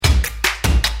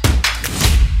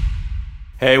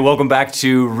Hey, welcome back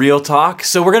to Real Talk.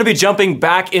 So we're going to be jumping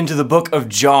back into the book of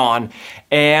John.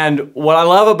 And what I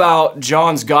love about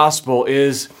John's gospel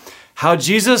is how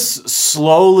Jesus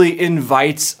slowly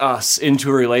invites us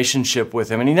into a relationship with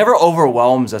him. And he never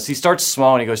overwhelms us. He starts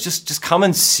small and he goes, just come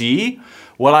and see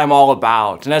what I'm all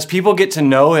about. And as people get to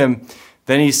know him,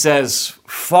 then he says,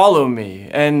 follow me.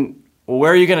 And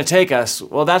where are you going to take us?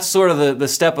 Well, that's sort of the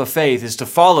step of faith, is to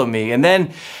follow me. And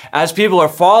then as people are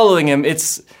following him,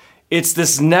 it's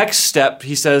this next step.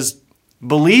 He says,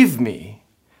 believe me,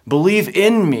 believe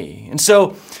in me. And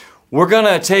so we're going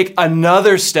to take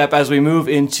another step as we move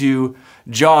into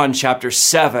John chapter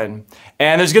 7.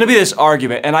 And there's going to be this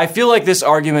argument. And I feel like this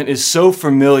argument is so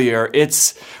familiar.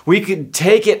 We could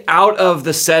take it out of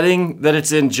the setting that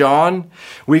it's in John.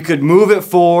 We could move it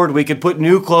forward. We could put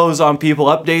new clothes on people,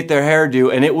 update their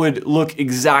hairdo, and it would look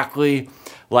exactly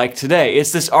like today.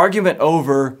 It's this argument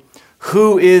over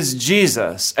who is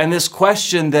Jesus? And this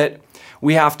question that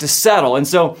we have to settle. And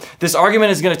so this argument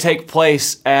is going to take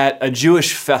place at a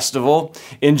Jewish festival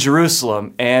in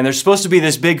Jerusalem. And there's supposed to be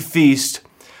this big feast,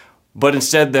 but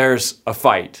instead there's a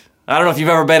fight. I don't know if you've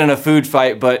ever been in a food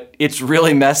fight, but it's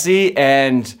really messy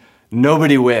and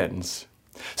nobody wins.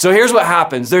 So here's what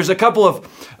happens. There's a couple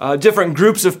of different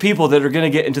groups of people that are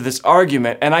going to get into this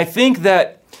argument. And I think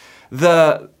that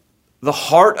the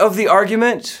heart of the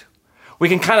argument, we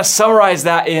can kind of summarize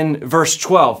that in verse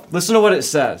 12. Listen to what it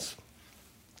says.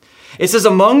 It says,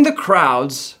 among the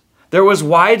crowds, there was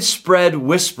widespread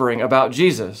whispering about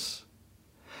Jesus.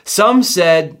 Some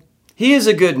said, he is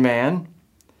a good man.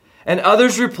 And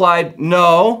others replied,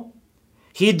 no,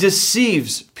 he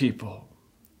deceives people.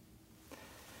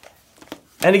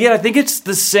 And again, I think it's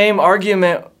the same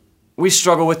argument we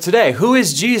struggle with today. Who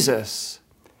is Jesus?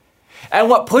 And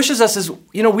what pushes us is,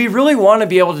 we really want to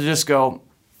be able to just go,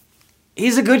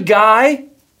 he's a good guy.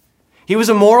 He was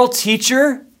a moral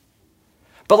teacher.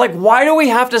 But why do we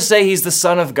have to say he's the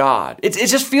Son of God? It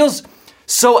just feels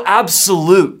so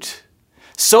absolute,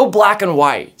 so black and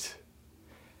white.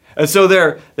 And so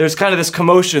there's kind of this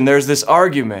commotion. There's this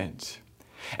argument.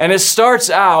 And it starts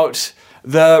out,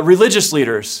 the religious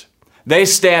leaders, they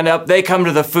stand up, they come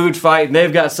to the food fight, and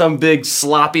they've got some big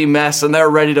sloppy mess, and they're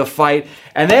ready to fight.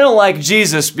 And they don't like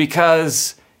Jesus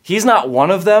because he's not one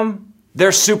of them.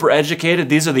 They're super educated.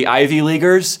 These are the Ivy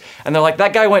Leaguers. And they're like,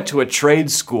 that guy went to a trade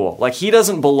school. He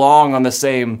doesn't belong on the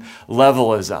same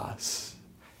level as us.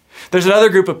 There's another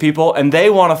group of people, and they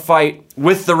want to fight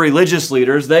with the religious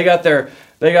leaders. They got their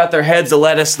heads of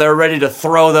lettuce. They're ready to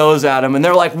throw those at him. And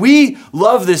they're like, we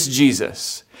love this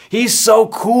Jesus. He's so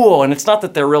cool. And it's not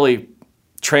that they're really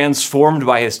transformed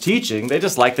by his teaching. They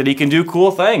just like that he can do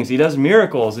cool things. He does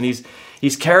miracles, and he's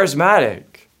charismatic.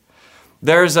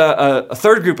 There's a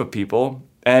third group of people,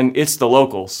 and it's the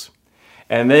locals.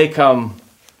 And they come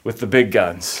with the big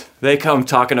guns. They come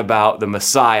talking about the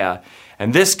Messiah.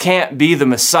 And this can't be the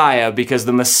Messiah because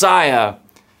the Messiah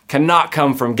cannot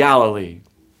come from Galilee.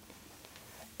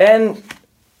 And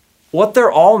what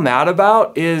they're all mad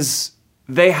about is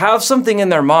they have something in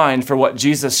their mind for what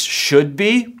Jesus should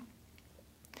be.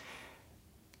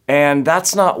 And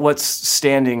that's not what's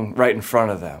standing right in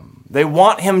front of them. They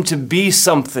want him to be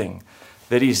something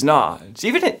that he's not.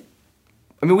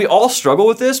 We all struggle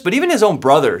with this, but even his own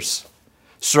brothers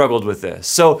struggled with this.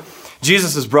 So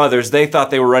Jesus' brothers, they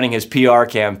thought they were running his PR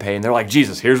campaign. They're like,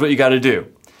 Jesus, here's what you got to do.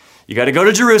 You got to go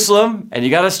to Jerusalem, and you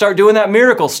got to start doing that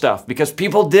miracle stuff because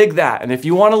people dig that. And if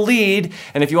you want to lead,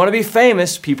 and if you want to be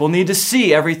famous, people need to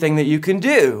see everything that you can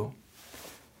do.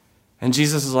 And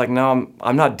Jesus is like, no,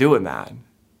 I'm not doing that.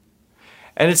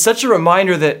 And it's such a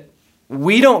reminder that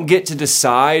we don't get to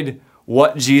decide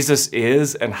what Jesus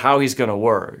is and how he's going to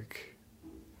work.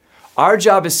 Our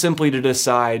job is simply to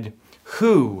decide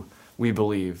who we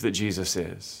believe that Jesus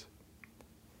is.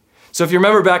 So if you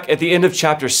remember back at the end of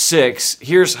chapter 6,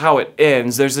 here's how it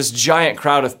ends. There's this giant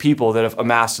crowd of people that have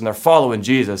amassed and they're following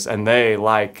Jesus, and they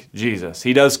like Jesus.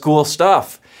 He does cool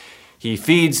stuff. He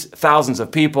feeds thousands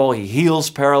of people. He heals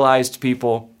paralyzed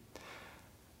people.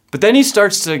 But then he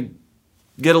starts to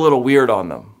get a little weird on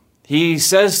them. He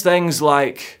says things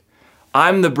like,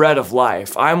 I'm the bread of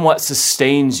life. I'm what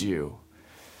sustains you.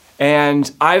 And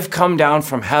I've come down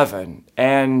from heaven,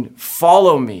 and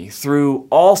follow me through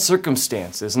all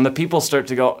circumstances. And the people start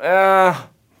to go,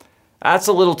 that's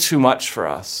a little too much for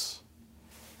us.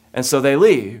 And so they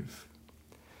leave.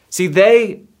 See,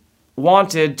 they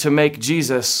wanted to make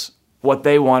Jesus what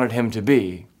they wanted him to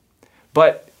be,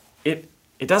 but it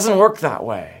doesn't work that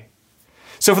way.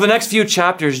 So for the next few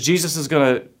chapters, Jesus is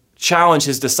going to challenge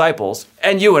his disciples,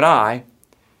 and you and I,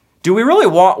 do we really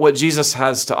want what Jesus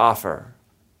has to offer?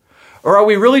 Or are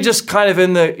we really just kind of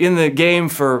in the game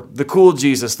for the cool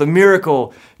Jesus, the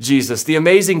miracle Jesus, the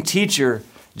amazing teacher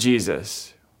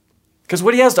Jesus? Because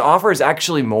what he has to offer is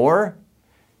actually more.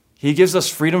 He gives us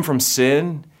freedom from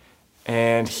sin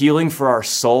and healing for our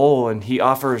soul, and he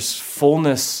offers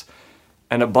fullness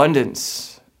and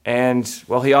abundance, and,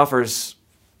 well, he offers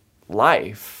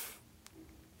life.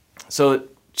 So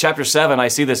chapter 7, I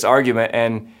see this argument,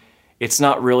 and it's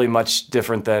not really much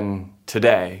different than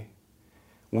today.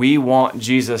 We want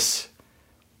Jesus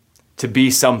to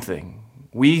be something.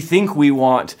 We think we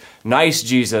want nice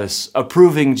Jesus,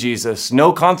 approving Jesus,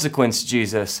 no consequence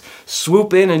Jesus,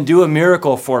 swoop in and do a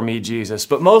miracle for me Jesus.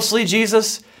 But mostly,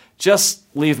 Jesus, just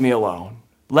leave me alone.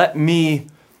 Let me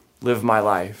live my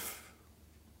life.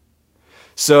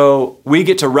 So we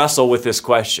get to wrestle with this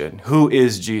question. Who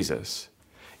is Jesus?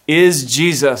 Is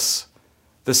Jesus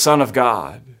the Son of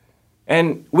God?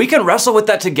 And we can wrestle with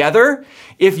that together.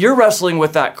 If you're wrestling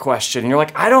with that question, and you're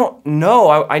like, I don't know,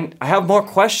 I have more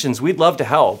questions, we'd love to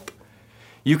help.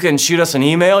 You can shoot us an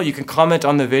email, you can comment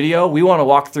on the video. We want to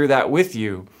walk through that with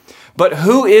you. But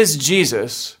who is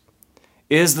Jesus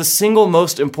is the single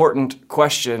most important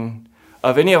question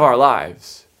of any of our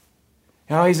lives.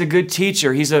 You know, he's a good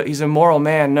teacher, he's a moral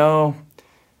man. No,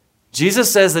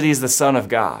 Jesus says that he's the Son of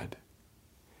God.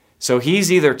 So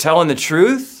he's either telling the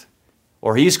truth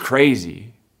or he's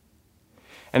crazy.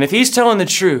 And if he's telling the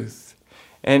truth,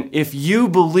 and if you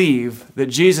believe that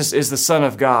Jesus is the Son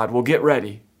of God, well, get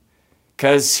ready,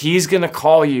 because he's going to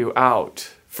call you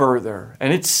out further.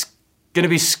 And it's going to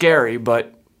be scary,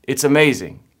 but it's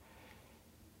amazing.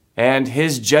 And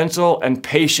his gentle and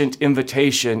patient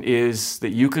invitation is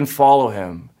that you can follow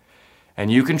him,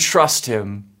 and you can trust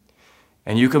him,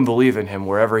 and you can believe in him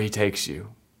wherever he takes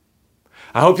you.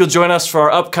 I hope you'll join us for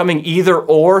our upcoming Either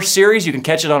Or series. You can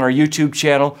catch it on our YouTube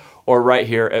channel or right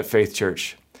here at Faith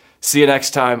Church. See you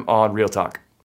next time on Real Talk.